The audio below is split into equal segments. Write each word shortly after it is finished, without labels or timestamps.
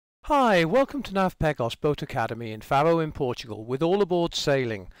Hi, welcome to Navpegos Boat Academy in Faro in Portugal with all aboard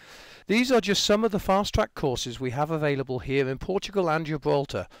sailing. These are just some of the Fastrack courses we have available here in Portugal and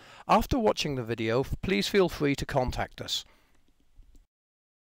Gibraltar. After watching the video, please feel free to contact us.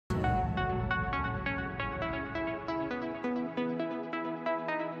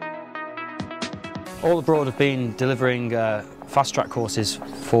 All Abroad have been delivering Fastrack courses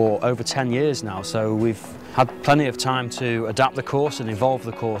for over 10 years now, so we've had plenty of time to adapt the course and evolve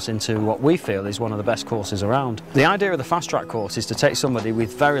the course into what we feel is one of the best courses around. The idea of the Fastrack course is to take somebody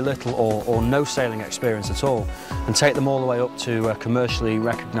with very little or no sailing experience at all and take them all the way up to a commercially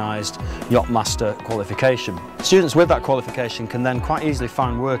recognised Yachtmaster qualification. Students with that qualification can then quite easily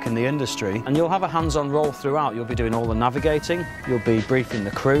find work in the industry, and you'll have a hands-on role throughout. You'll be doing all the navigating, you'll be briefing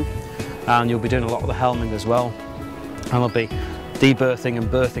the crew, and you'll be doing a lot of the helming as well, and there'll be deberthing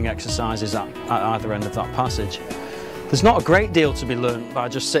and berthing exercises at either end of that passage. There's not a great deal to be learnt by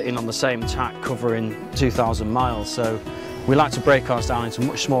just sitting on the same tack covering 2,000 miles, so we like to break ours down into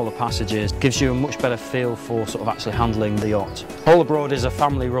much smaller passages. Gives you a much better feel for sort of actually handling the yacht. All Abroad is a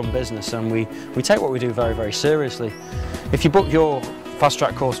family-run business, and we take what we do very, very seriously. If you book your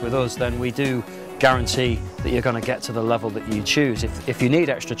Fastrack course with us, then we do guarantee that you're going to get to the level that you choose. If you need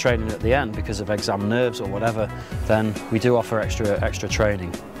extra training at the end because of exam nerves or whatever, then we do offer extra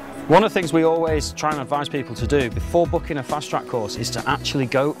training. One of the things we always try and advise people to do before booking a Fastrack course is to actually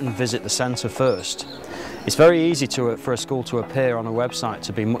go and visit the centre first. It's very easy for a school to appear on a website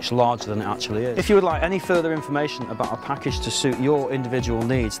to be much larger than it actually is. If you would like any further information about a package to suit your individual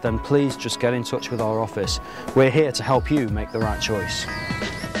needs, then please just get in touch with our office. We're here to help you make the right choice.